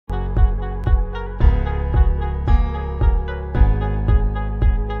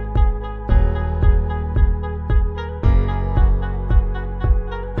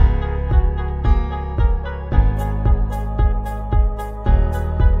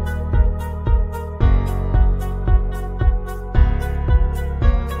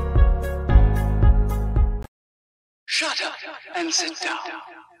and sit down.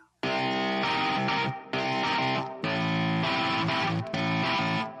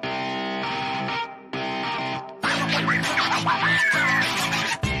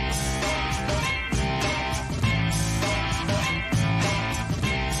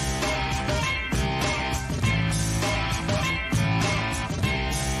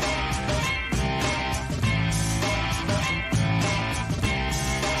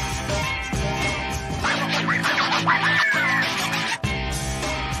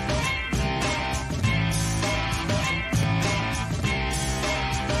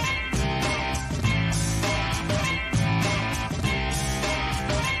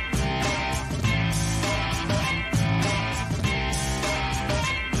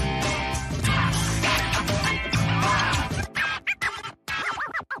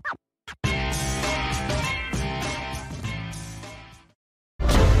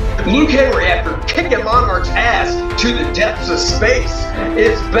 Luke Henry, after kicking Monarch's ass to the depths of space,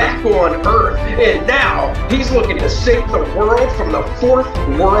 is back on Earth, and now he's looking to save the world from the Fourth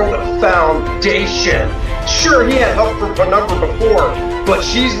World Foundation. Sure, he had help from Penumbra before, but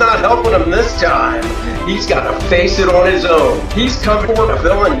she's not helping him this time. He's got to face it on his own. He's coming for a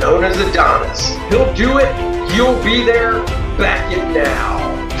villain known as Adonis. He'll do it. You'll be there. Back it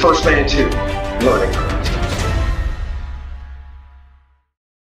now. First Man 2, Learning Curve.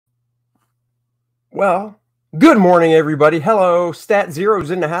 Well, good morning, everybody. Hello, Stat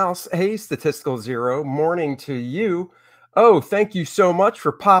Zero's in the house. Hey, Statistical Zero. Morning to you. Oh, thank you so much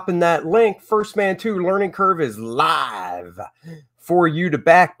for popping that link. First Man 2 Learning Curve is live for you to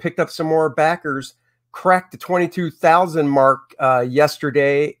back. Picked up some more backers. Cracked the 22,000 mark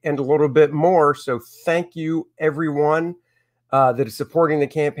yesterday and a little bit more. So thank you, everyone that is supporting the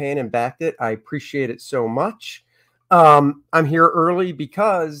campaign and backed it. I appreciate it so much. I'm here early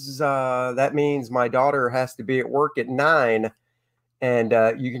because that means my daughter has to be at work at 9, and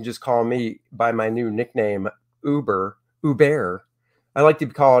you can just call me by my new nickname, Uber. I like to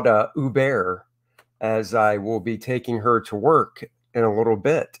be called Uber, as I will be taking her to work in a little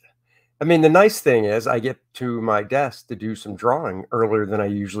bit. I mean, the nice thing is I get to my desk to do some drawing earlier than I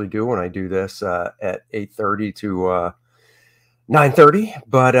usually do when I do this at 8:30 to 9:30.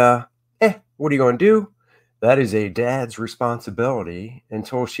 But what are you going to do? That is a dad's responsibility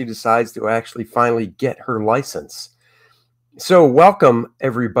until she decides to actually finally get her license. So welcome,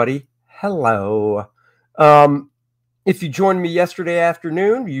 everybody. Hello. If you joined me yesterday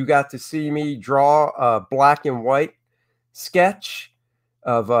afternoon, you got to see me draw a black and white sketch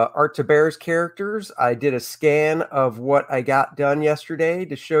of Art to Bear's characters. I did a scan of what I got done yesterday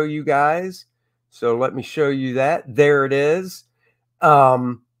to show you guys. So let me show you that. There it is.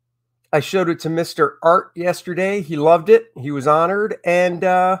 I showed it to Mr. Art yesterday. He loved it. He was honored.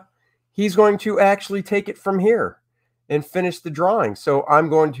 And he's going to actually take it from here and finish the drawing. So I'm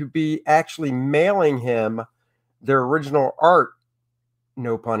going to be actually mailing him their original art,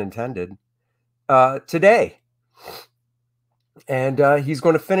 no pun intended, today. And he's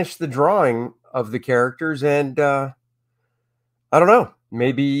going to finish the drawing of the characters. And I don't know.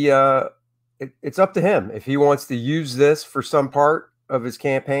 Maybe it's up to him. If he wants to use this for some part of his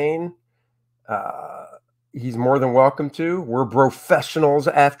campaign, he's more than welcome to. We're professionals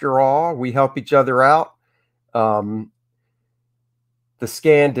after all. We help each other out. The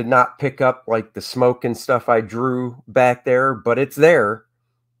scan did not pick up like the smoke and stuff I drew back there, but it's there.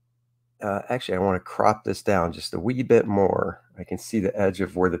 Actually, I want to crop this down just a wee bit more. I can see the edge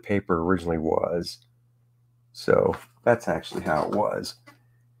of where the paper originally was. So that's actually how it was.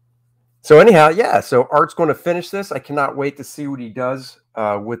 So anyhow, yeah, so Art's going to finish this. I cannot wait to see what he does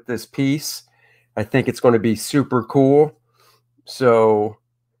with this piece. I think it's going to be super cool. So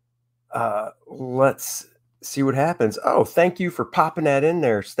let's see what happens. Oh, thank you for popping that in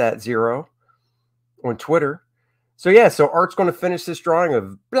there, Stat Zero, on Twitter. So yeah, so Art's going to finish this drawing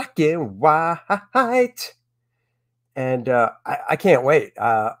of black and white. And I can't wait.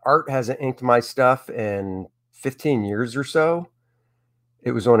 Art hasn't inked my stuff in 15 years or so.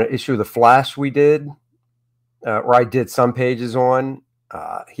 It was on an issue of The Flash we did, or I did some pages on.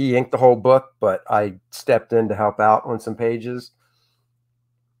 He inked the whole book, but I stepped in to help out on some pages.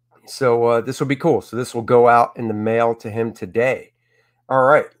 So this will be cool. So this will go out in the mail to him today. All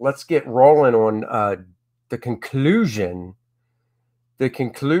right, let's get rolling on the conclusion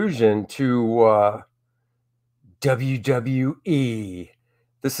to WWE.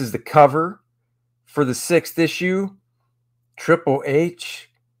 This is the cover for the 6th issue. Triple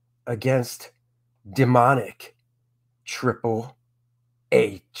H against demonic Triple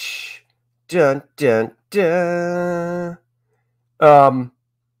H. Dun, dun, dun.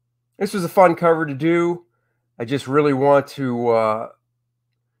 This was a fun cover to do. I just really want to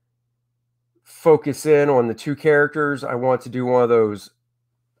focus in on the two characters. I want to do one of those.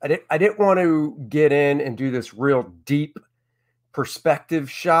 I didn't want to get in and do this real deep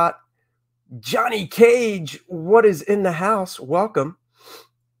perspective shot. Johnny Cage, what is in the house? Welcome.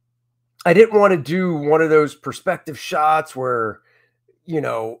 I didn't want to do one of those perspective shots where, you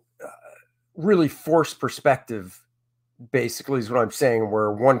know, really forced perspective, basically is what I'm saying,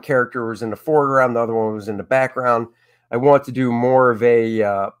 where one character was in the foreground, the other one was in the background. I want to do more of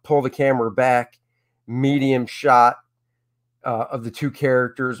a pull the camera back, medium shot of the two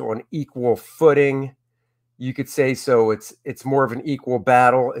characters on equal footing. You could say so. It's more of an equal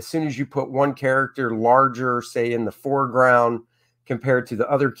battle. As soon as you put one character larger, say in the foreground, compared to the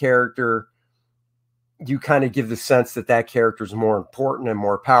other character, you kind of give the sense that that character is more important and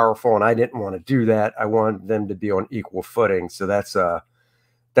more powerful. And I didn't want to do that. I wanted them to be on equal footing. So that's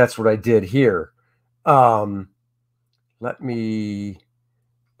what I did here. Let me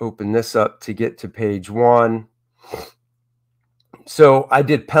open this up to get to page 1. So I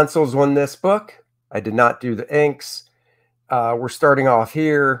did pencils on this book. I did not do the inks. We're starting off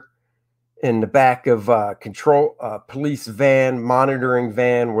here in the back of police van, monitoring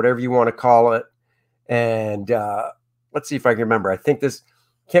van, whatever you want to call it. And let's see if I can remember. I think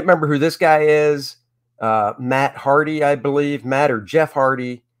can't remember who this guy is. Matt Hardy, I believe. Matt or Jeff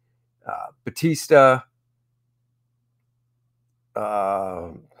Hardy. Batista.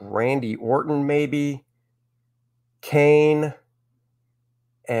 Randy Orton, maybe. Kane.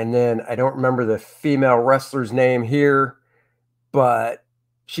 And then I don't remember the female wrestler's name here, but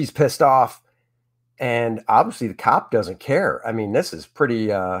she's pissed off. And obviously the cop doesn't care. I mean, this is pretty,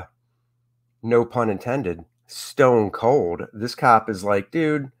 no pun intended, stone cold. This cop is like,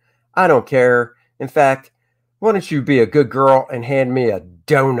 dude, I don't care. In fact, why don't you be a good girl and hand me a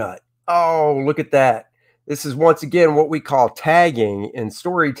donut? Oh, look at that. This is once again what we call tagging in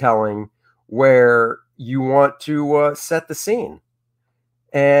storytelling, where you want to set the scene.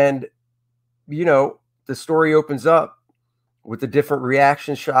 And, you know, the story opens up with the different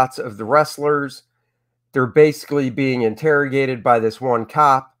reaction shots of the wrestlers. They're basically being interrogated by this one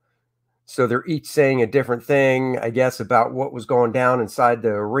cop. So they're each saying a different thing, I guess, about what was going down inside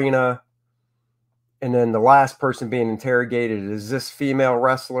the arena. And then the last person being interrogated is this female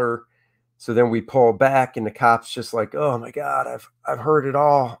wrestler. So then we pull back and the cop's just like, oh my God, I've heard it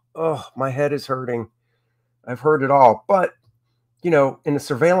all. Oh, my head is hurting. I've heard it all. But you know, in the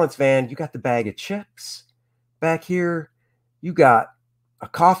surveillance van, you got the bag of chips. Back here, you got a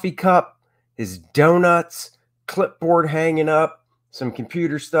coffee cup, his donuts, clipboard hanging up, some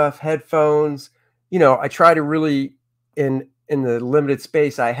computer stuff, headphones. You know, I try to really, in the limited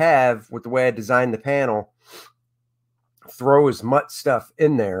space I have with the way I designed the panel, throw as much stuff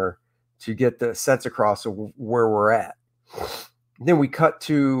in there to get the sense across of where we're at. Then we cut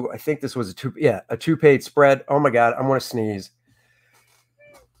to, I think this was a 2-page spread. Oh my God, I'm going to sneeze.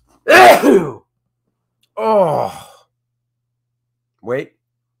 Oh, wait,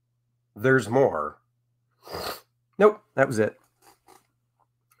 there's more. Nope, that was it.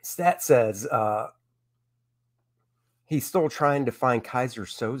 Stat says he's still trying to find Kaiser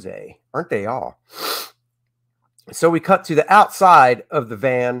Soze. Aren't they all? So we cut to the outside of the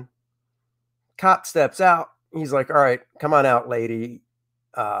van. Cop steps out. He's like, all right, come on out, lady.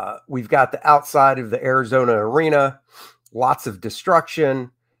 We've got the outside of the Arizona arena. Lots of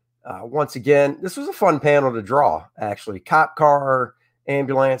destruction. Once again, this was a fun panel to draw, actually. Cop car,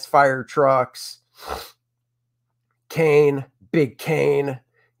 ambulance, fire trucks. Kane, big Kane.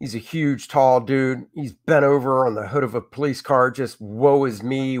 He's a huge, tall dude. He's bent over on the hood of a police car, just woe is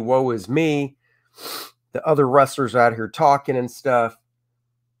me, woe is me. The other wrestlers out here talking and stuff.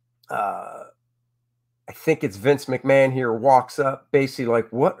 I think it's Vince McMahon here walks up, basically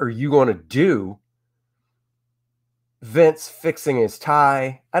like, what are you going to do? Vince fixing his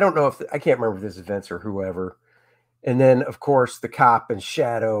tie. I don't know I can't remember if this is Vince or whoever. And then, of course, the cop in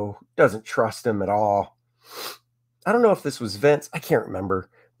shadow doesn't trust him at all. I don't know if this was Vince. I can't remember.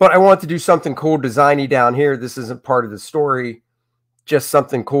 But I want to do something cool, designy down here. This isn't part of the story. Just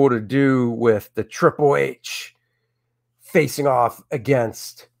something cool to do with the Triple H facing off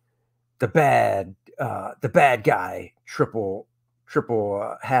against the bad guy, triple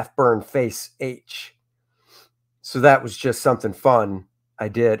half-burn face H. So that was just something fun I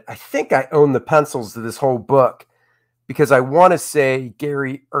did. I think I own the pencils to this whole book because I want to say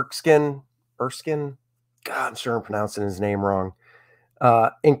Gary Erskine. God, I'm sure I'm pronouncing his name wrong.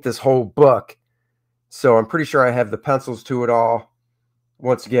 Inked this whole book. So I'm pretty sure I have the pencils to it all.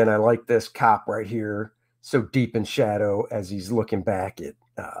 Once again, I like this cop right here. So deep in shadow as he's looking back at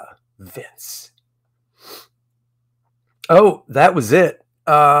Vince. Oh, that was it.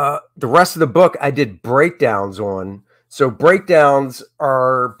 The rest of the book I did breakdowns on. So breakdowns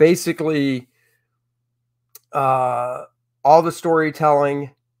are basically all the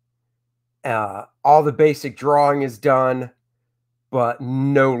storytelling, all the basic drawing is done, but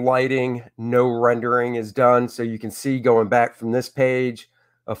no lighting, no rendering is done. So you can see going back from this page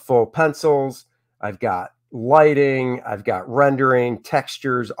of full pencils, I've got lighting, I've got rendering,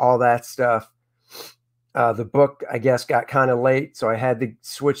 textures, all that stuff. The book, I guess, got kind of late, so I had to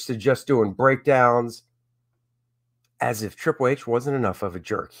switch to just doing breakdowns. As if Triple H wasn't enough of a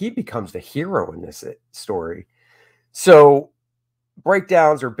jerk. He becomes the hero in this story. So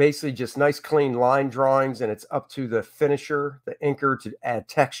breakdowns are basically just nice, clean line drawings, and it's up to the finisher, the inker, to add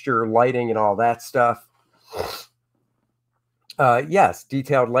texture, lighting, and all that stuff. Yes,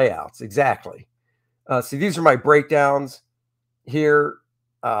 detailed layouts, exactly. So these are my breakdowns here.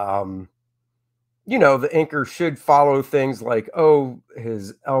 You know, the inker should follow things like, oh,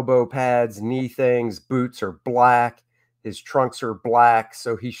 his elbow pads, knee things, boots are black, his trunks are black,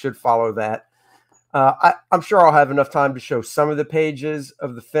 so he should follow that. I'm sure I'll have enough time to show some of the pages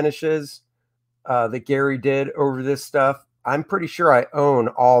of the finishes that Gary did over this stuff. I'm pretty sure I own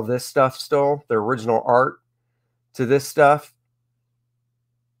all this stuff still, the original art to this stuff.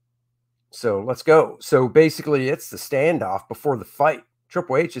 So let's go. So basically, it's the standoff before the fight.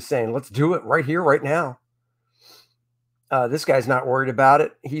 Triple H is saying, let's do it right here, right now. This guy's not worried about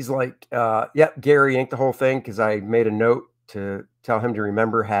it. He's like, yep, Gary inked the whole thing because I made a note to tell him to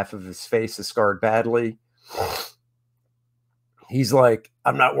remember half of his face is scarred badly. He's like,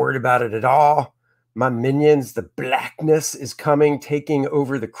 I'm not worried about it at all. My minions, the blackness is coming, taking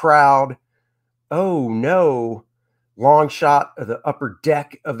over the crowd. Oh, no. Long shot of the upper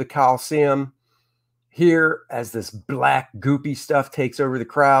deck of the Coliseum. Here, as this black goopy stuff takes over the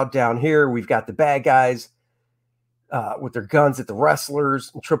crowd. Down here, we've got the bad guys with their guns at the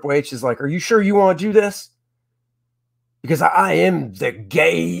wrestlers. And Triple H is like, are you sure you want to do this? Because I am the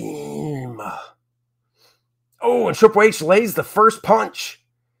game. Oh, and Triple H lays the first punch.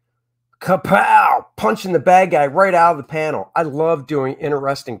 Kapow! Punching the bad guy right out of the panel. I love doing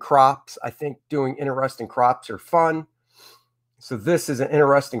interesting crops. I think doing interesting crops are fun. So this is an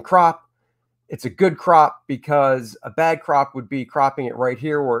interesting crop. It's a good crop because a bad crop would be cropping it right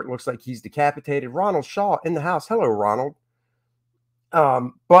here where it looks like he's decapitated. Ronald Shaw in the house. Hello, Ronald.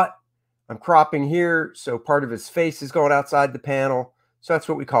 But I'm cropping here, so part of his face is going outside the panel. So that's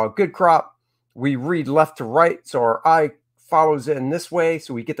what we call a good crop. We read left to right, so our eye follows in this way,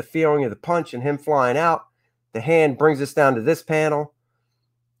 so we get the feeling of the punch and him flying out. The hand brings us down to this panel.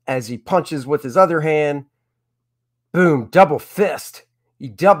 As he punches with his other hand, boom, double fist. He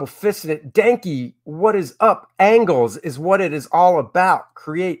double fisted it. Danky, what is up? Angles is what it is all about.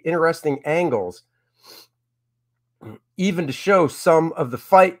 Create interesting angles. Even to show some of the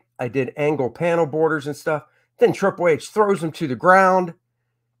fight, I did angle panel borders and stuff. Then Triple H throws him to the ground.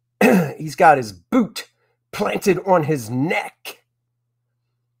 He's got his boot planted on his neck.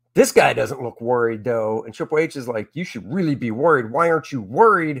 This guy doesn't look worried, though. And Triple H is like, you should really be worried. Why aren't you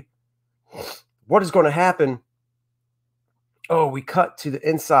worried? What is going to happen? Oh, we cut to the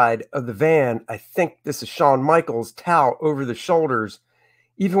inside of the van. I think this is Shawn Michaels' towel over the shoulders.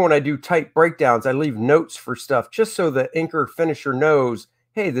 Even when I do tight breakdowns, I leave notes for stuff just so the inker finisher knows,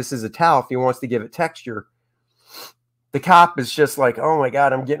 hey, this is a towel if he wants to give it texture. The cop is just like, oh my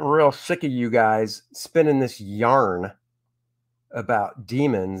God, I'm getting real sick of you guys spinning this yarn about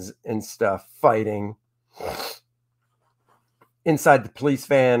demons and stuff fighting. Inside the police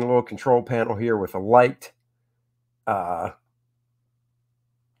van, a little control panel here with a light.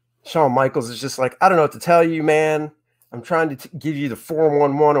 Shawn Michaels is just like, I don't know what to tell you, man. I'm trying to give you the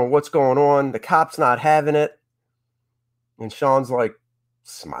 411 on what's going on. The cop's not having it. And Shawn's like,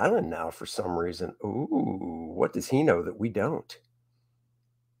 smiling now for some reason. Ooh, what does he know that we don't?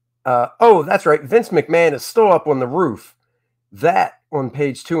 Oh, that's right. Vince McMahon is still up on the roof. That on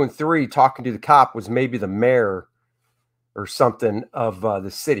page 2 and 3, talking to the cop, was maybe the mayor or something of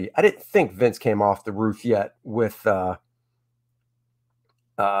the city. I didn't think Vince came off the roof yet with the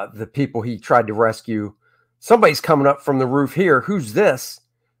people he tried to rescue. Somebody's coming up from the roof here. Who's this?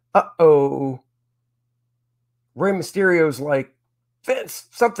 Uh-oh. Rey Mysterio's like, Vince,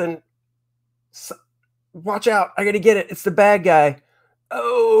 something. Watch out. I got to get it. It's the bad guy.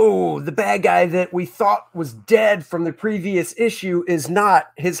 Oh, the bad guy that we thought was dead from the previous issue is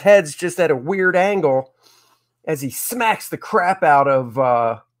not. His head's just at a weird angle as he smacks the crap out of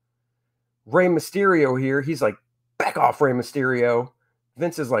Rey Mysterio here. He's like, back off, Rey Mysterio.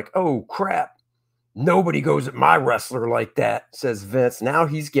 Vince is like, oh, crap. Nobody goes at my wrestler like that, says Vince. Now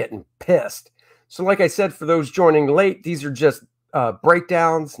he's getting pissed. So like I said, for those joining late, these are just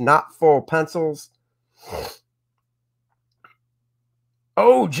breakdowns, not full pencils.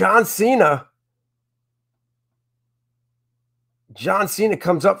 Oh, John Cena. John Cena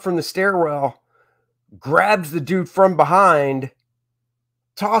comes up from the stairwell, grabs the dude from behind,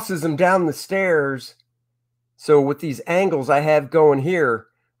 tosses him down the stairs. So with these angles I have going here,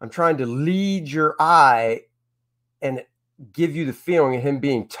 I'm trying to lead your eye and give you the feeling of him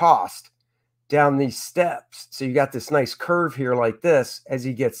being tossed down these steps. So you got this nice curve here like this as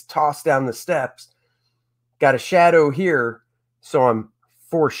he gets tossed down the steps. Got a shadow here, so I'm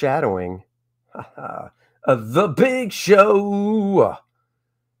foreshadowing the big show.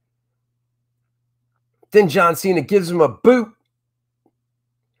 Then John Cena gives him a boot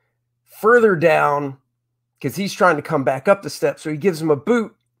further down because he's trying to come back up the steps. So he gives him a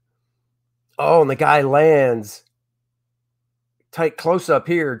boot. Oh, and the guy lands. Tight close up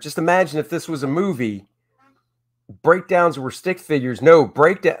here. Just imagine if this was a movie. Breakdowns were stick figures. No,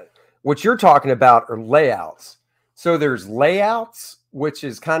 breakdown. What you're talking about are layouts. So there's layouts, which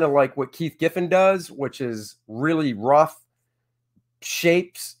is kind of like what Keith Giffen does, which is really rough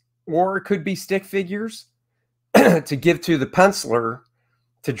shapes, or it could be stick figures to give to the penciler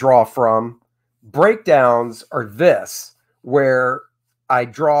to draw from. Breakdowns are this, where I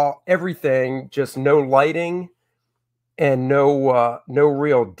draw everything, just no lighting and no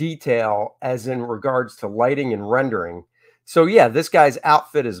real detail as in regards to lighting and rendering. So yeah, this guy's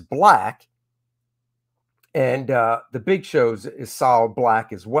outfit is black, and the Big Show's is solid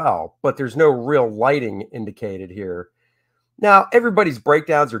black as well, but there's no real lighting indicated here. Now, everybody's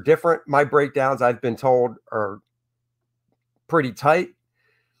breakdowns are different. My breakdowns, I've been told, are pretty tight.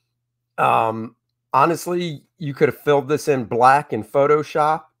 Honestly, you could have filled this in black in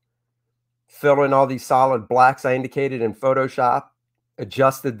Photoshop, fill in all these solid blacks I indicated in Photoshop,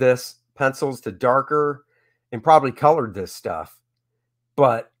 adjusted this pencils to darker, and probably colored this stuff.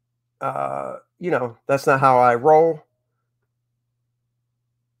 But, you know, that's not how I roll.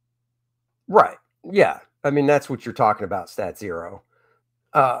 Right. Yeah. I mean, that's what you're talking about, Stat Zero.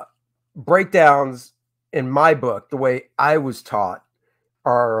 Breakdowns, in my book, the way I was taught,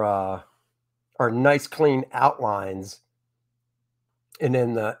 are nice, clean outlines. And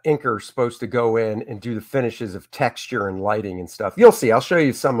then the inker's supposed to go in and do the finishes of texture and lighting and stuff. You'll see. I'll show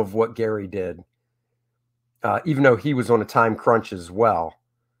you some of what Gary did, even though he was on a time crunch as well.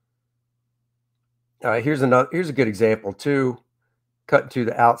 Here's a good example too. Cutting to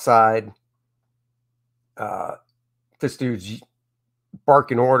the outside. This dude's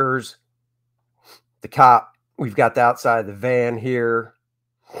barking orders. The cop. We've got the outside of the van here.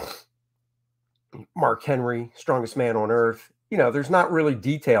 Mark Henry, strongest man on earth. You know, there's not really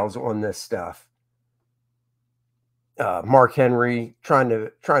details on this stuff. Mark Henry trying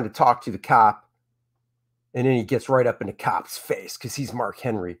to talk to the cop, and then he gets right up in the cop's face because he's Mark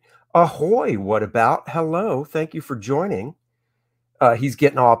Henry. Ahoy, what about? Hello, thank you for joining. He's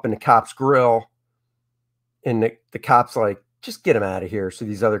getting all up in the cop's grill, and the cop's like, just get him out of here. So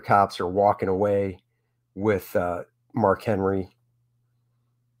these other cops are walking away with Mark Henry.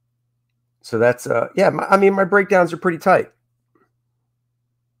 So that's, yeah, I mean, my breakdowns are pretty tight.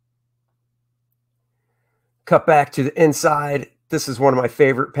 Cut back to the inside. This is one of my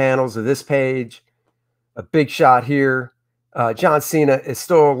favorite panels of this page. A big shot here. John Cena is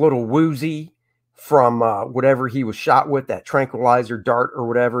still a little woozy from whatever he was shot with, that tranquilizer dart or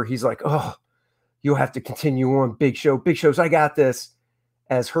whatever. He's like, oh, you'll have to continue on, Big Show. Big Show's, I got this.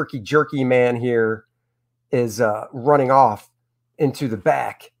 As Herky Jerky Man here is running off into the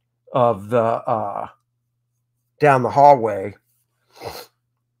back of the down the hallway.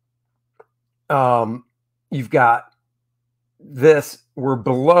 You've got this, we're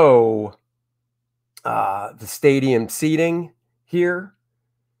below the stadium seating here.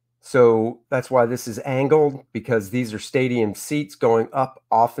 So that's why this is angled, because these are stadium seats going up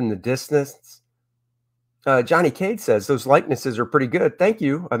off in the distance. Johnny Cade says those likenesses are pretty good. Thank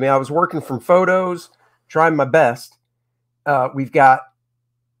you. I mean, I was working from photos, trying my best. We've got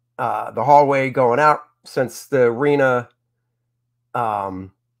the hallway going out since the arena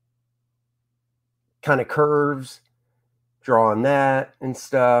kind of curves, drawing that and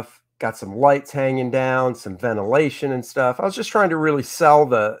stuff. Got some lights hanging down, some ventilation and stuff. I was just trying to really sell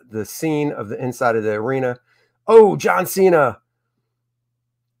the scene of the inside of the arena. Oh, John Cena.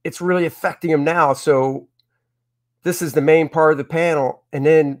 It's really affecting him now. So this is the main part of the panel. And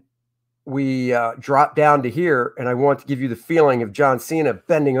then we drop down to here, and I want to give you the feeling of John Cena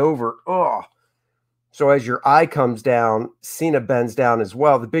bending over. Oh, so as your eye comes down, Cena bends down as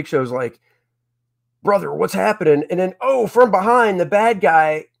well. The Big Show's like, brother, what's happening? And then, oh, from behind, the bad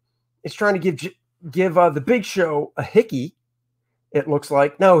guy is trying to give give the Big Show a hickey. It looks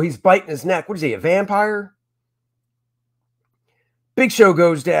like. No, he's biting his neck. What is he, a vampire? Big Show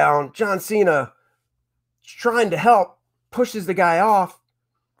goes down. John Cena trying to help, pushes the guy off,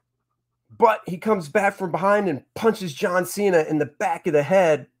 but he comes back from behind and punches John Cena in the back of the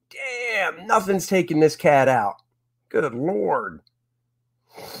head. Damn, nothing's taking this cat out. Good Lord.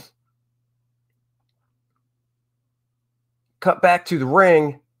 Cut back to the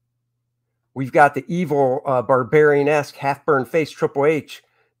ring. We've got the evil, barbarian-esque, half-burned face Triple H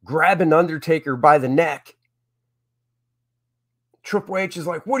grabbing Undertaker by the neck. Triple H is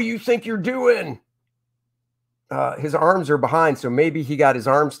like, what do you think you're doing? His arms are behind, so maybe he got his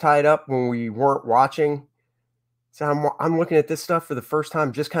arms tied up when we weren't watching. So I'm looking at this stuff for the first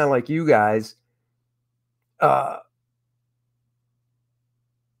time, just kind of like you guys.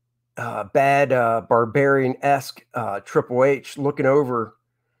 Bad barbarian-esque Triple H looking over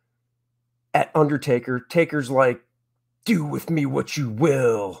at Undertaker. Taker's like, do with me what you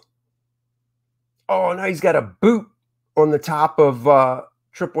will. Oh, now he's got a boot on the top of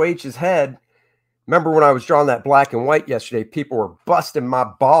Triple H's head. Remember when I was drawing that black and white yesterday, people were busting my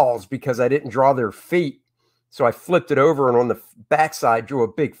balls because I didn't draw their feet. So I flipped it over and on the backside drew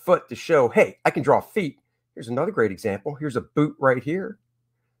a big foot to show, hey, I can draw feet. Here's another great example. Here's a boot right here.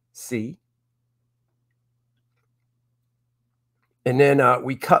 See? And then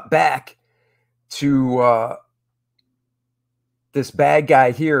we cut back to this bad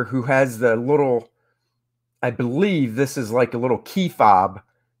guy here who has the little, I believe this is like a little key fob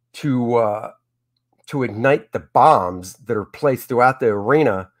to ignite the bombs that are placed throughout the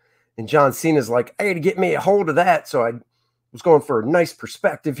arena. And John Cena's like, I got to get me a hold of that. So I was going for a nice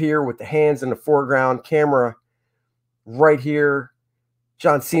perspective here with the hands in the foreground, camera right here.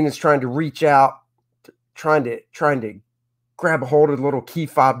 John Cena's trying to reach out, trying to grab a hold of the little key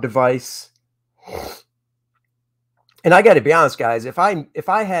fob device. And I got to be honest, guys, if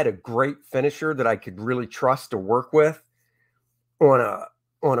I had a great finisher that I could really trust to work with on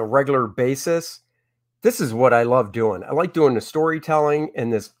a regular basis, this is what I love doing. I like doing the storytelling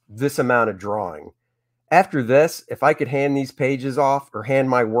and this amount of drawing. After this, if I could hand these pages off or hand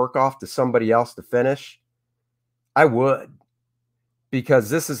my work off to somebody else to finish, I would, because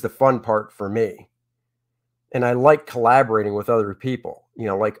this is the fun part for me. And I like collaborating with other people, you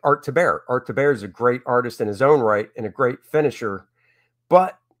know, like Art Taber. Art Taber is a great artist in his own right and a great finisher,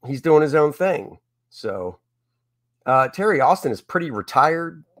 but he's doing his own thing. So Terry Austin is pretty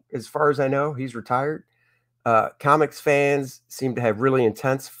retired as far as I know. He's retired. Comics fans seem to have really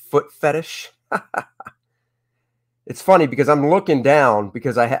intense foot fetish. It's funny because I'm looking down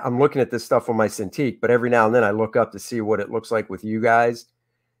because I'm looking at this stuff on my Cintiq, but every now and then I look up to see what it looks like with you guys.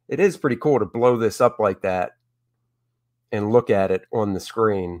 It is pretty cool to blow this up like that and look at it on the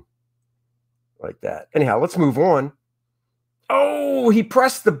screen like that. Anyhow, let's move on. Oh, he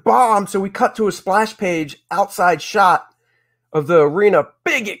pressed the bomb. So we cut to a splash page, outside shot of the arena.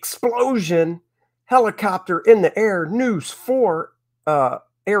 Big explosion. Helicopter in the air. News for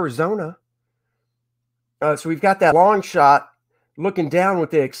Arizona. So we've got that long shot looking down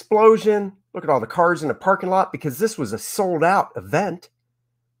with the explosion. Look at all the cars in the parking lot because this was a sold out event.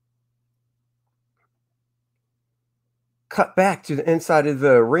 Cut back to the inside of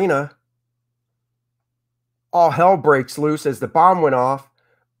the arena. All hell breaks loose as the bomb went off.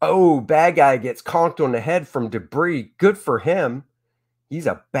 Oh, bad guy gets conked on the head from debris. Good for him. He's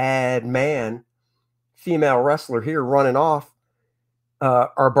a bad man. Female wrestler here running off.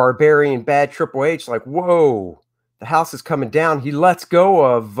 Our barbarian bad Triple H like, whoa, the house is coming down. He lets go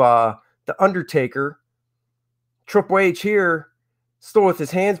of the Undertaker. Triple H here, still with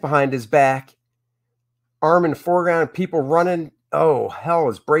his hands behind his back. Arm in the foreground, people running. Oh, hell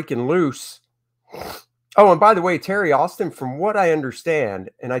is breaking loose. Oh, and by the way, Terry Austin, from what I understand,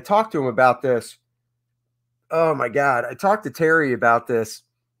 and I talked to him about this. Oh, my God. I talked to Terry about this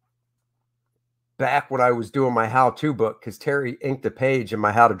back when I was doing my how-to book because Terry inked a page in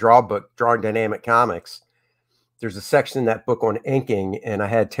my how to draw book, Drawing Dynamic Comics. There's a section in that book on inking, and I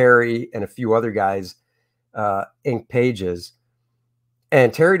had Terry and a few other guys ink pages.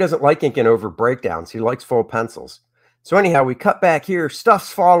 And Terry doesn't like inking over breakdowns. He likes full pencils. So anyhow, we cut back here.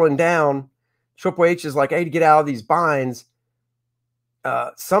 Stuff's falling down. Triple H is like, hey, to get out of these binds.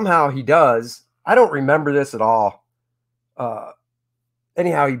 Somehow he does. I don't remember this at all.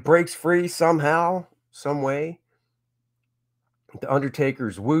 Anyhow, he breaks free somehow, some way. The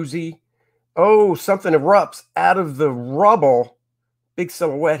Undertaker's woozy. Oh, something erupts out of the rubble. Big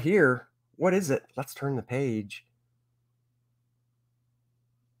silhouette here. What is it? Let's turn the page.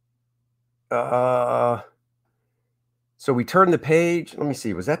 So we turned the page. Let me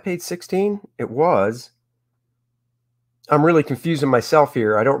see. Was that page 16? It was. I'm really confusing myself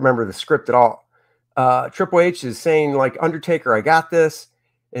here. I don't remember the script at all. Triple H is saying, like, Undertaker, I got this.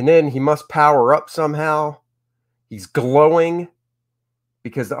 And then he must power up somehow. He's glowing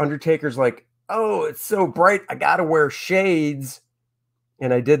because the Undertaker's like, oh, it's so bright. I got to wear shades.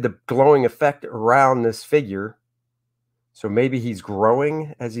 And I did the glowing effect around this figure. So maybe he's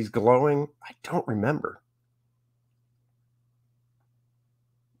growing as he's glowing. I don't remember.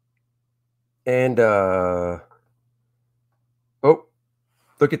 And, oh,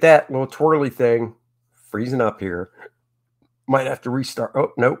 look at that little twirly thing freezing up here. Might have to restart.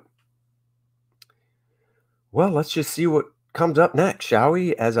 Oh, nope. Well, let's just see what comes up next, shall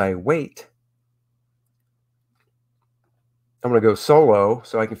we? As I wait. I'm going to go solo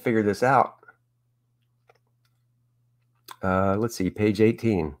so I can figure this out. Let's see, page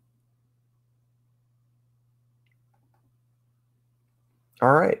 18.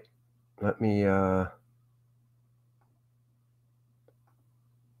 All right. Let me... All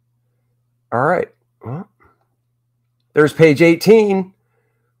right. Well, there's page 18.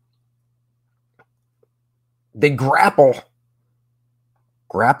 They grapple.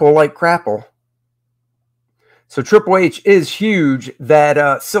 Grapple like crapple. So Triple H is huge.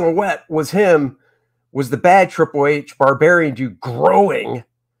 That silhouette was him, was the bad Triple H, Barbarian dude, growing.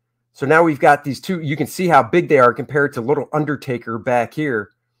 So now we've got these two. You can see how big they are compared to little Undertaker back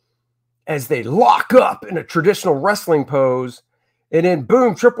here as they lock up in a traditional wrestling pose. And then,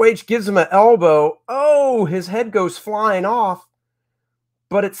 boom, Triple H gives him an elbow. Oh, his head goes flying off.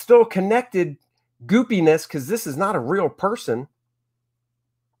 But it's still connected goopiness because this is not a real person.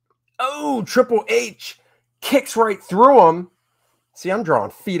 Oh, Triple H kicks right through him. See, I'm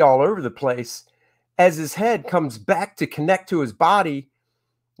drawing feet all over the place. As his head comes back to connect to his body,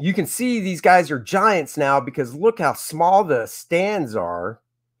 you can see these guys are giants now because look how small the stands are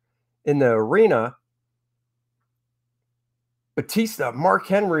in the arena. Batista, Mark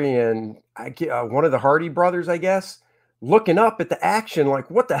Henry, and one of the Hardy brothers, I guess, looking up at the action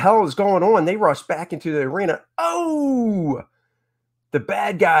like, what the hell is going on? They rush back into the arena. Oh, the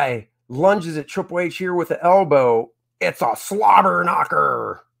bad guy lunges at Triple H here with the elbow. It's a slobber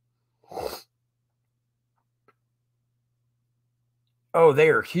knocker. Oh, they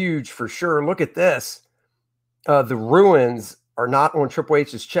are huge for sure. Look at this. The ruins are not on Triple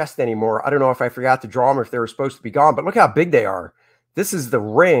H's chest anymore. I don't know if I forgot to draw them or if they were supposed to be gone, but look how big they are. This is the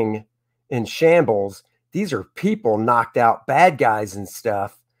ring in shambles. These are people knocked out, bad guys and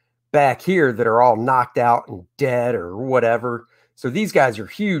stuff back here that are all knocked out and dead or whatever. So these guys are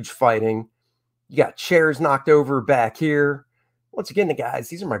huge fighting. You got chairs knocked over back here. Once again, the guys,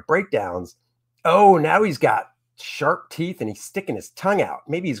 these are my breakdowns. Oh, now he's got sharp teeth and he's sticking his tongue out.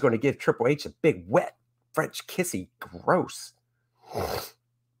 Maybe he's going to give Triple H a big wet French kissy. Gross.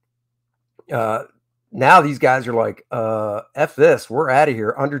 Now these guys are like, F this, we're out of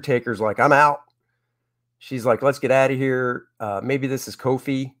here. Undertaker's like, I'm out. She's like, let's get out of here. Maybe this is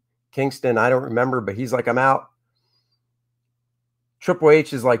Kofi Kingston. I don't remember, but he's like, I'm out. Triple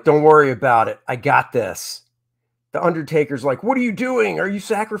H is like, don't worry about it. I got this. The Undertaker's like, what are you doing? Are you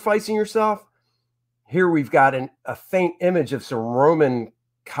sacrificing yourself? Here we've got a faint image of some Roman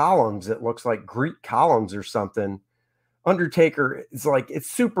columns. It looks like Greek columns or something. Undertaker is like, it's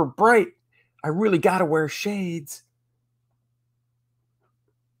super bright. I really got to wear shades.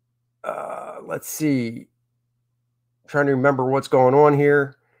 Let's see. I'm trying to remember what's going on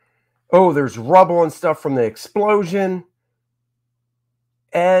here. Oh, there's rubble and stuff from the explosion.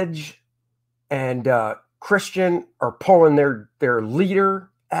 Edge and Christian are pulling their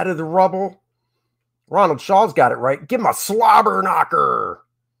leader out of the rubble. Ronald Shaw's got it right. Give him a slobber knocker.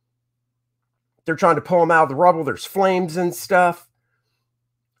 They're trying to pull him out of the rubble. There's flames and stuff.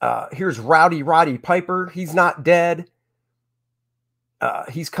 Here's Roddy Piper. He's not dead.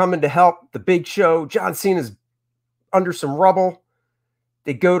 He's coming to help the Big Show. John Cena's under some rubble.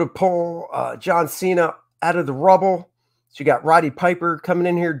 They go to pull John Cena out of the rubble. So you got Roddy Piper coming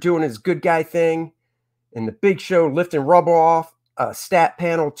in here doing his good guy thing. And the Big Show lifting rubble off. Stat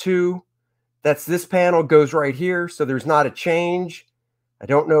panel 2. That's this panel goes right here. So there's not a change. I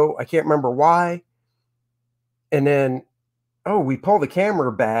don't know. I can't remember why. And then, oh, we pull the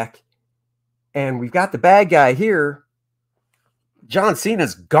camera back. And we've got the bad guy here. John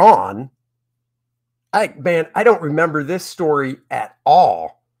Cena's gone. I don't remember this story at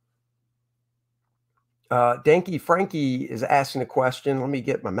all. Danky Frankie is asking a question. Let me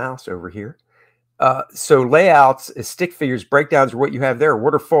get my mouse over here. So layouts is stick figures, breakdowns are what you have there.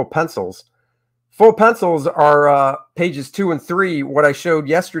 What are full pencils? Full pencils are pages 2 and 3, what I showed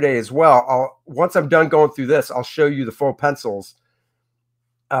yesterday as well. Once I'm done going through this, I'll show you the full pencils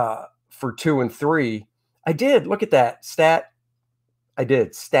for 2 and 3. I did. Look at that. Stat. I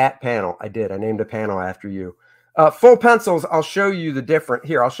did. Stat panel. I did. I named a panel after you. Full pencils, I'll show you the difference.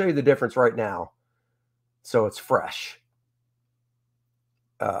 Here, I'll show you the difference right now. So it's fresh.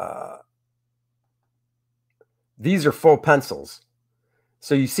 These are full pencils.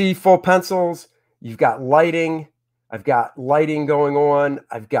 So you see full pencils, you've got lighting. I've got lighting going on.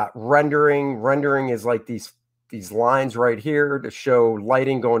 I've got rendering. Rendering is like these lines right here to show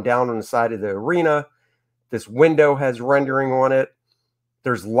lighting going down on the side of the arena. This window has rendering on it.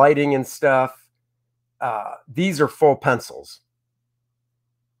 There's lighting and stuff. These are full pencils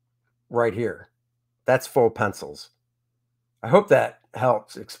right here. That's full pencils. I hope that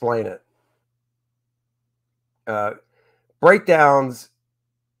helps explain it. Breakdowns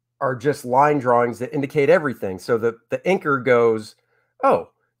are just line drawings that indicate everything. So the inker goes, oh,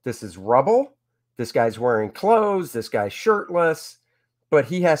 this is rubble. This guy's wearing clothes. This guy's shirtless. But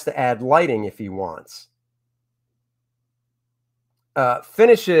he has to add lighting if he wants.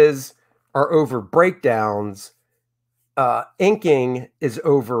 Finishes are over breakdowns. Inking is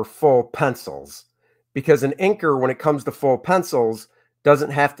over full pencils. Because an inker, when it comes to full pencils,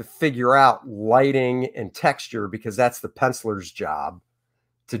 doesn't have to figure out lighting and texture because that's the penciler's job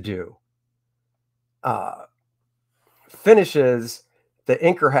to do. Finishes, the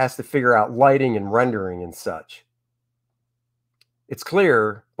inker has to figure out lighting and rendering and such. It's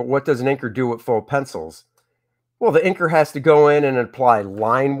clear, but what does an inker do with full pencils? Well, the inker has to go in and apply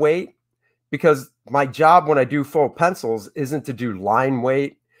line weight, because my job when I do full pencils isn't to do line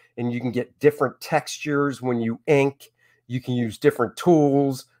weight, and you can get different textures when you ink. You can use different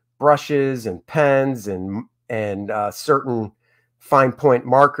tools, brushes and pens and certain fine point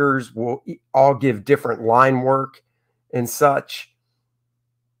markers will all give different line work and such.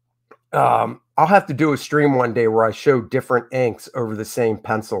 I'll have to do a stream one day where I show different inks over the same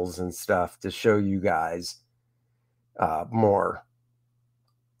pencils and stuff to show you guys more.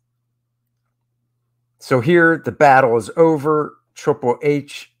 So here the battle is over. Triple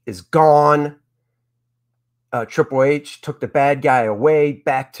H is gone. Triple H took the bad guy away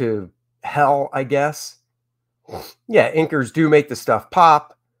back to hell, I guess. Yeah, inkers do make the stuff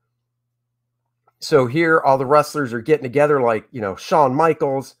pop. So here all the wrestlers are getting together, like, you know, Shawn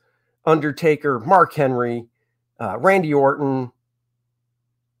Michaels, Undertaker, Mark Henry, Randy Orton,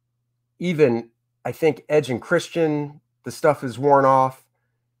 even I think Edge and Christian, the stuff is worn off.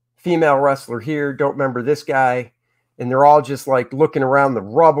 Female wrestler here, don't remember this guy. And they're all just like looking around the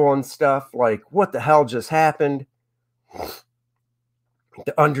rubble and stuff, like, what the hell just happened?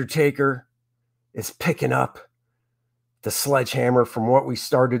 The Undertaker is picking up the sledgehammer from what we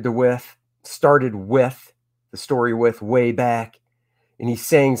started with the story with way back. And he's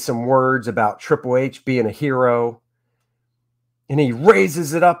saying some words about Triple H being a hero. And he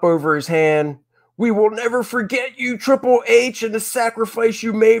raises it up over his hand. We will never forget you, Triple H, and the sacrifice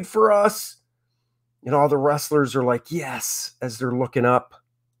you made for us. And all the wrestlers are like, yes, as they're looking up.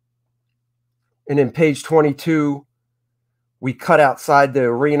 And in page 22, we cut outside the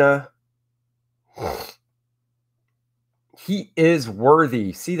arena. He is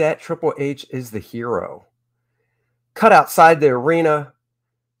worthy. See that? Triple H is the hero. Cut outside the arena.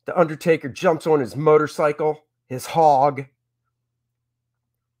 The Undertaker jumps on his motorcycle, his hog.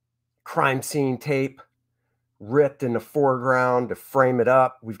 Crime scene tape ripped in the foreground to frame it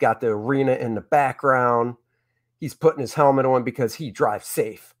up. We've got the arena in the background. He's putting his helmet on because he drives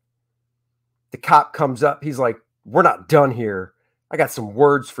safe. The cop comes up. He's like, we're not done here. I got some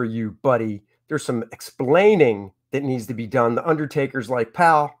words for you, buddy. There's some explaining that needs to be done. The Undertaker's like,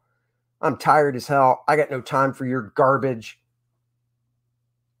 pal, I'm tired as hell. I got no time for your garbage.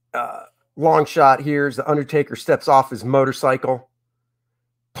 Long shot here as the Undertaker steps off his motorcycle,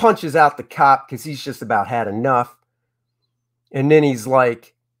 punches out the cop because he's just about had enough. And then he's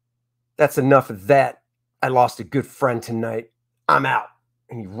like, that's enough of that. I lost a good friend tonight. I'm out.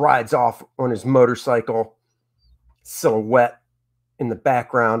 And he rides off on his motorcycle, silhouette in the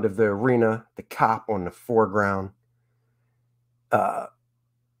background of the arena, the cop on the foreground.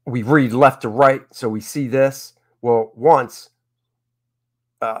 We read left to right, so we see this. Well, once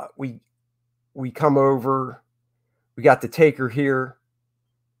we come over, we got the Taker here,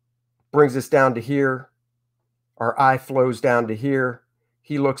 brings us down to here. Our eye flows down to here.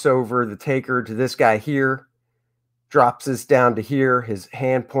 He looks over the Taker to this guy here, drops us down to here. His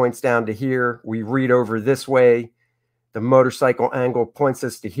hand points down to here. We read over this way. The motorcycle angle points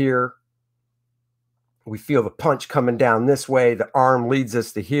us to here. We feel the punch coming down this way. The arm leads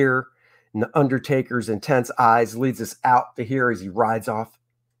us to here. And the Undertaker's intense eyes leads us out to here as he rides off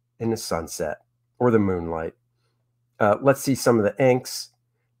in the sunset or the moonlight. Let's see some of the inks.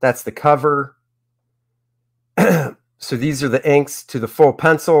 That's the cover. So these are the inks to the full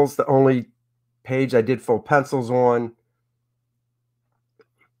pencils. The only page I did full pencils on.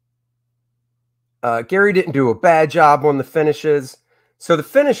 Gary didn't do a bad job on the finishes. So the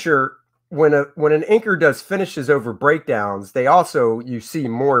finisher, when an inker does finishes over breakdowns, they also, you see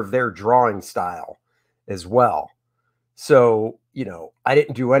more of their drawing style as well. So, you know, I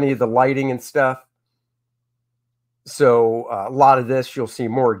didn't do any of the lighting and stuff. So a lot of this, you'll see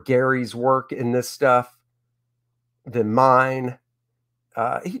more Gary's work in this stuff than mine.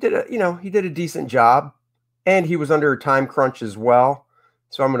 He did a decent job, and he was under a time crunch as well.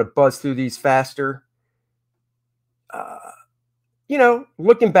 So I'm going to buzz through these faster. You know,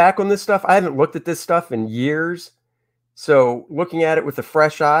 looking back on this stuff, I haven't looked at this stuff in years. So looking at it with a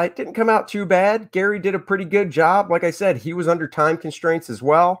fresh eye, it didn't come out too bad. Gary did a pretty good job. Like I said, he was under time constraints as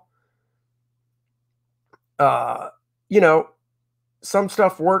well. You know, some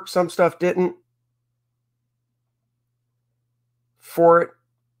stuff worked, some stuff didn't for it.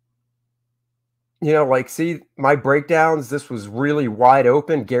 You know, like, see my breakdowns, this was really wide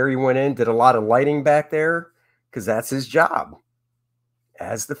open. Gary went in, did a lot of lighting back there because that's his job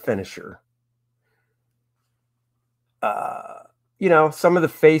as the finisher. You know, some of the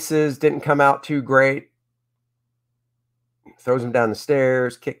faces didn't come out too great. Throws him down the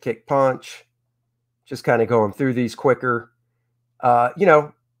stairs, kick, kick, punch. Just kind of going through these quicker. You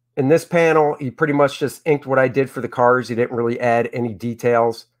know, in this panel, he pretty much just inked what I did for the cars. He didn't really add any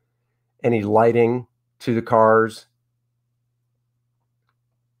details, any lighting to the cars.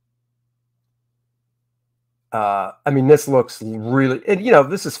 I mean, this looks really, and you know,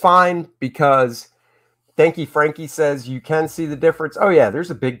 this is fine because Thanky Frankie says you can see the difference. Oh yeah,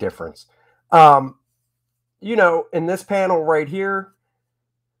 there's a big difference. You know, in this panel right here,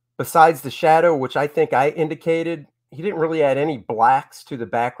 besides the shadow, which I think I indicated, he didn't really add any blacks to the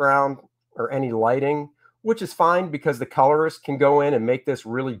background or any lighting, which is fine because the colorist can go in and make this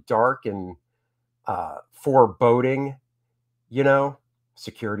really dark and foreboding, you know,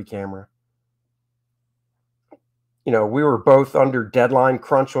 security camera. You know, we were both under deadline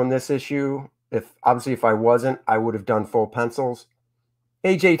crunch on this issue. Obviously, if I wasn't, I would have done full pencils.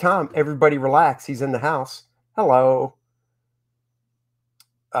 AJ Tom, everybody relax. He's in the house. Hello.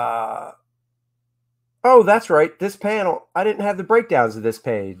 Oh, that's right. This panel, I didn't have the breakdowns of this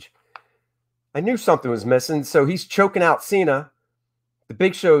page. I knew something was missing. So he's choking out Cena. The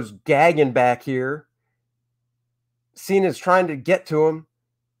Big Show's gagging back here. Cena's trying to get to him.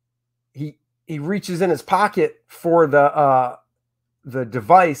 He reaches in his pocket for the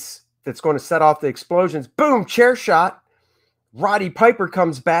device that's going to set off the explosions. Boom, chair shot. Roddy Piper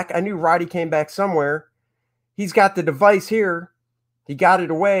comes back. I knew Roddy came back somewhere. He's got the device here. He got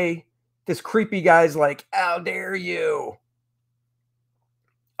it away. This creepy guy's like, how dare you?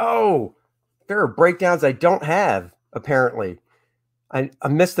 Oh, there are breakdowns I don't have, apparently. I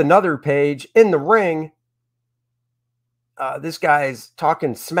missed another page. In the ring, this guy's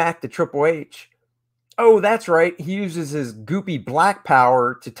talking smack to Triple H. Oh, that's right. He uses his goopy black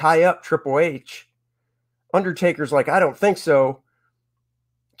power to tie up Triple H. Undertaker's like, I don't think so.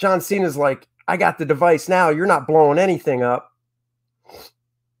 John Cena's like, I got the device now. You're not blowing anything up.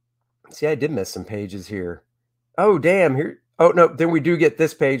 See, I did miss some pages here. Oh, damn. Here. Oh, no. Then we do get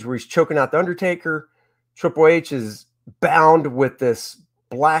this page where he's choking out the Undertaker. Triple H is bound with this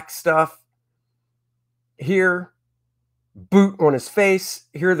black stuff. Here, boot on his face.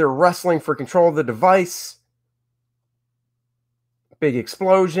 Here they're wrestling for control of the device. Big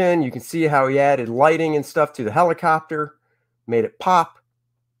explosion. You can see how he added lighting and stuff to the helicopter. Made it pop.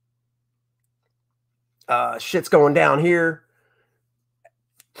 Shit's going down here.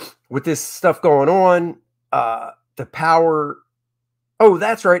 With this stuff going on, the power. Oh,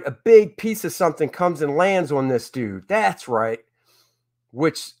 that's right. A big piece of something comes and lands on this dude. That's right.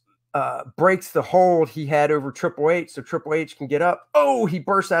 Which breaks the hold he had over Triple H, so Triple H can get up. Oh, he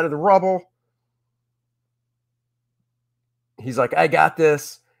bursts out of the rubble. He's like, I got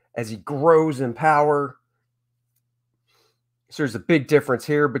this, as he grows in power. So there's a big difference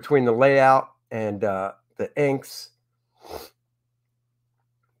here between the layout and the inks.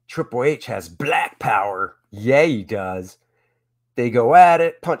 Triple H has black power. Yeah, he does. They go at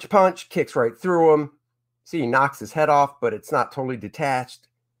it. Punch, punch. Kicks right through him. See, he knocks his head off, but it's not totally detached.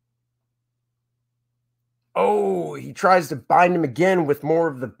 Oh, he tries to bind him again with more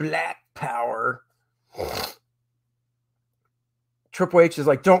of the black power. Triple H is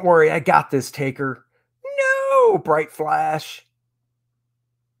like, don't worry, I got this, Taker. No, bright flash.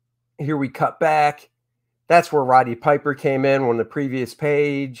 here we cut back. That's where Roddy Piper came in on the previous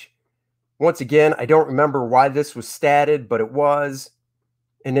page. Once again, I don't remember why this was statted, but it was.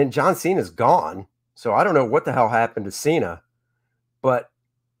 And then John Cena's gone. So I don't know what the hell happened to Cena, but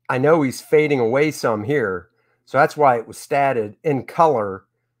I know he's fading away some here. So that's why it was statted in color.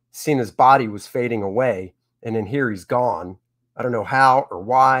 Cena's body was fading away. And then here he's gone. I don't know how or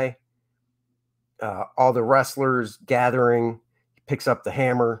why. All the wrestlers gathering. He picks up the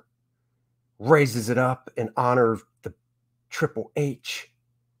hammer, raises it up in honor of the Triple H.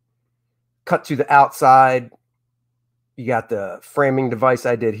 Cut to the outside. You got the framing device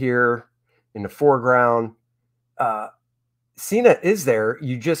I did here in the foreground. Cena is there.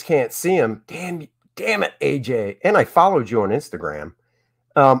 You just can't see him. Damn it, AJ. And I followed you on Instagram.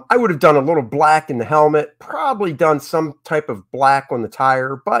 I would have done a little black in the helmet, probably done some type of black on the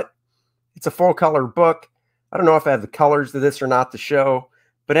tire, but it's a full color book. I don't know if I have the colors to this or not to show,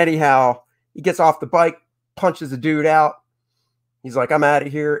 but anyhow, he gets off the bike, punches the dude out. He's like, I'm out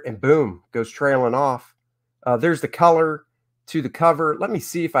of here. And boom, goes trailing off. There's the color to the cover. Let me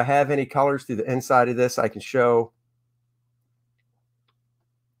see if I have any colors to the inside of this I can show.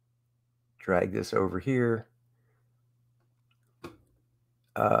 Drag this over here.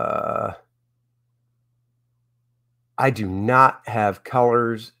 I do not have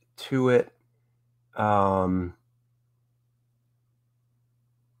colors to it. Trying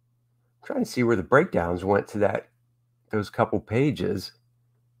to see where the breakdowns went to those couple pages.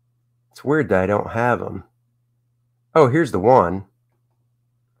 It's weird that I don't have them. Oh, here's the one.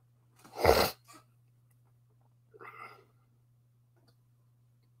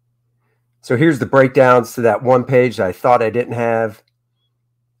 So here's the breakdowns to that one page that I thought I didn't have.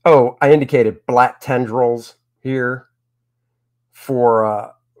 Oh, I indicated black tendrils here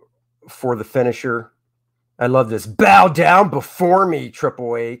for the finisher. I love this. Bow down before me,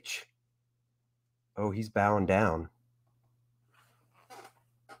 Triple H. Oh, he's bowing down.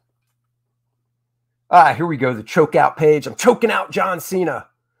 Here we go. The choke out page. I'm choking out John Cena.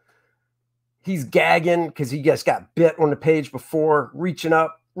 He's gagging because he just got bit on the page before, reaching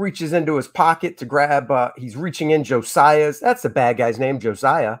up. Reaches into his pocket to grab, he's reaching in Josiah's. That's the bad guy's name,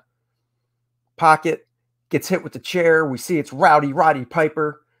 Josiah. Pocket, gets hit with the chair. We see it's Roddy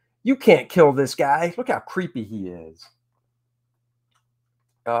Piper. You can't kill this guy. Look how creepy he is.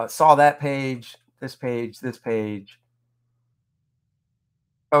 Saw that page, this page, this page.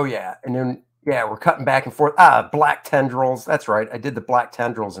 Oh, yeah. And then, yeah, we're cutting back and forth. Black tendrils. That's right. I did the black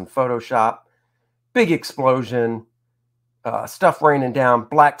tendrils in Photoshop. Big explosion. Stuff raining down,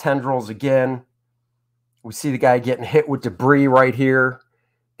 black tendrils again. We see the guy getting hit with debris right here.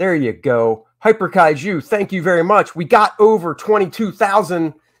 There you go. Hyper Kaiju, thank you very much. We got over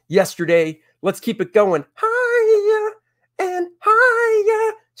 22,000 yesterday. Let's keep it going. Higher and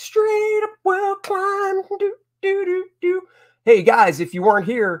higher, straight up we'll climb. Do, do, do, do. Hey, guys, if you weren't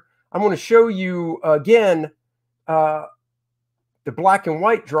here, I'm going to show you again the black and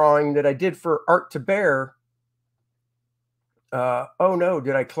white drawing that I did for Art to Bear. Oh no,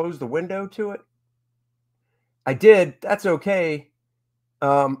 did I close the window to it? I did. That's okay.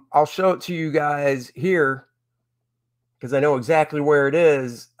 I'll show it to you guys here because I know exactly where it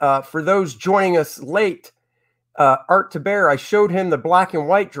is. For those joining us late, Art to Bear, I showed him the black and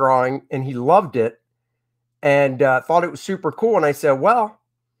white drawing and he loved it and thought it was super cool. And I said, well,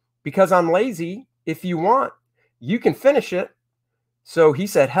 because I'm lazy, if you want, you can finish it. So he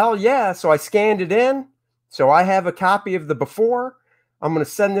said, hell yeah. So I scanned it in. So I have a copy of the before. I'm going to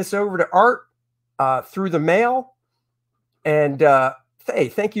send this over to Art through the mail. And hey,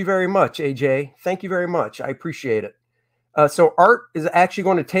 thank you very much, AJ. Thank you very much. I appreciate it. So Art is actually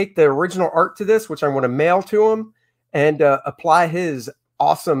going to take the original art to this, which I'm going to mail to him and apply his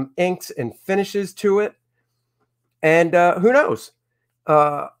awesome inks and finishes to it. And who knows?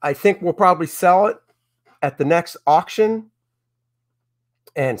 I think we'll probably sell it at the next auction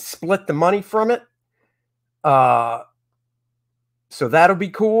and split the money from it. So that'll be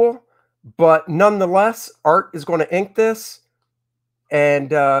cool, but nonetheless, Art is going to ink this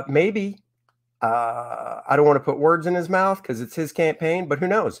and maybe I don't want to put words in his mouth because it's his campaign, but who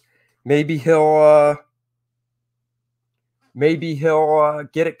knows? Maybe he'll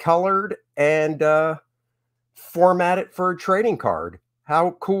get it colored and format it for a trading card.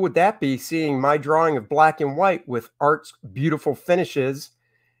 How cool would that be, seeing my drawing of black and white with Art's beautiful finishes,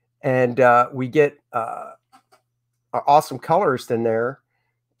 and we get awesome colorist in there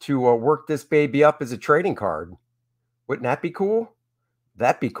to work this baby up as a trading card. Wouldn't that be cool?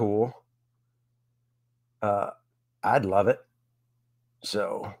 That'd be cool. I'd love it.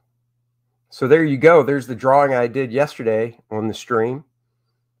 So there you go. There's the drawing I did yesterday on the stream.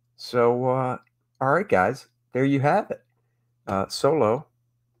 So, all right, guys, there you have it. Solo.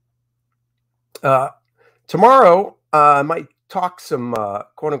 Tomorrow, I might talk some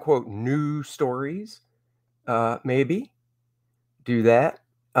quote unquote news stories. Maybe do that.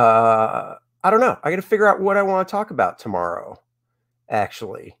 I don't know. I got to figure out what I want to talk about tomorrow.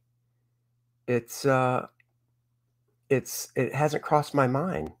 Actually, it hasn't crossed my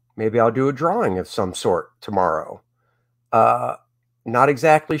mind. Maybe I'll do a drawing of some sort tomorrow. Not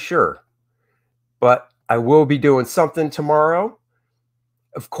exactly sure, but I will be doing something tomorrow,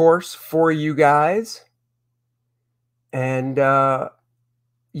 of course, for you guys. And,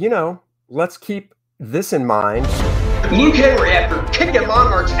 you know, let's keep this in mind. Luke Henry, after kicking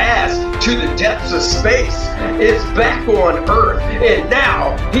Monarch's ass to the depths of space, is back on Earth, and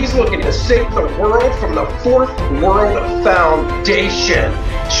now he's looking to save the world from the Fourth World Foundation.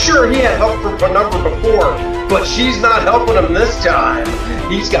 Sure, he had help from Penumbra before, but she's not helping him this time.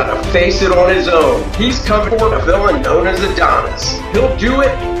 He's got to face it on his own. He's coming for a villain known as Adonis. He'll do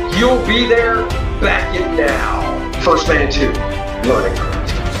it. You'll be there. Back it now. First Man 2, Learning Curve.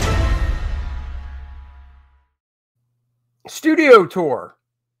 Studio tour.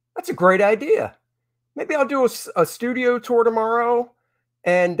 That's a great idea. Maybe I'll do a studio tour tomorrow,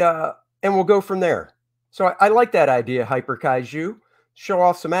 and we'll go from there. So I like that idea, Hyper Kaiju. Show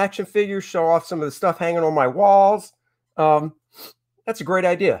off some action figures, show off some of the stuff hanging on my walls. That's a great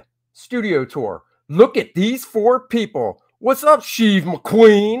idea. Studio tour. Look at these 4 people. What's up, Sheev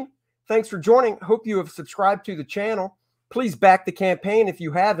McQueen? Thanks for joining. Hope you have subscribed to the channel. Please back the campaign if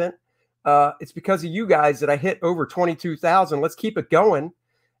you haven't. It's because of you guys that I hit over 22,000. Let's keep it going.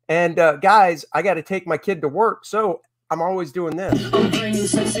 And guys, I got to take my kid to work, so I'm always doing this. I'm bringing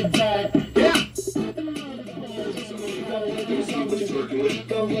sexy back. Yeah.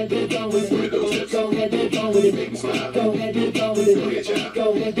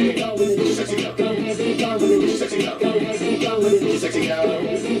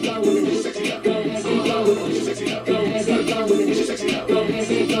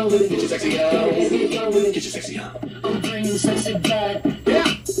 I'm bringing sexy back. Yeah.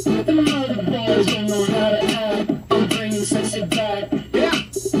 The mother boys don't know how to act. I'm bringing sexy back. Yeah.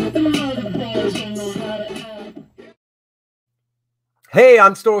 The mother boys don't know how to act. Hey,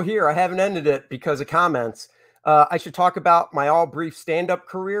 I'm still here. I haven't ended it because of comments. I should talk about my all brief stand-up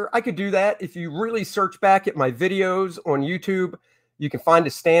career. I could do that. If you really search back at my videos on YouTube, you can find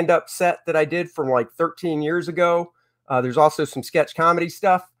a stand-up set that I did from like 13 years ago. There's also some sketch comedy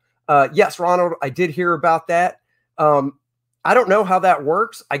stuff. Yes, Ronald, I did hear about that. I don't know how that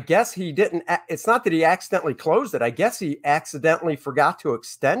works. I guess he didn't. It's not that he accidentally closed it. I guess he accidentally forgot to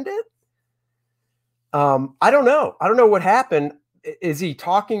extend it. I don't know. I don't know what happened. Is he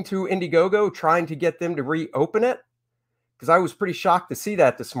talking to Indiegogo, trying to get them to reopen it? Because I was pretty shocked to see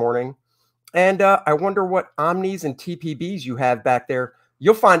that this morning. And I wonder what Omnis and TPBs you have back there.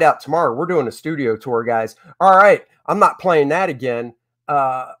 You'll find out tomorrow. We're doing a studio tour, guys. All right. I'm not playing that again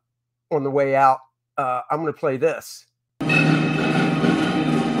on the way out. I'm going to play this.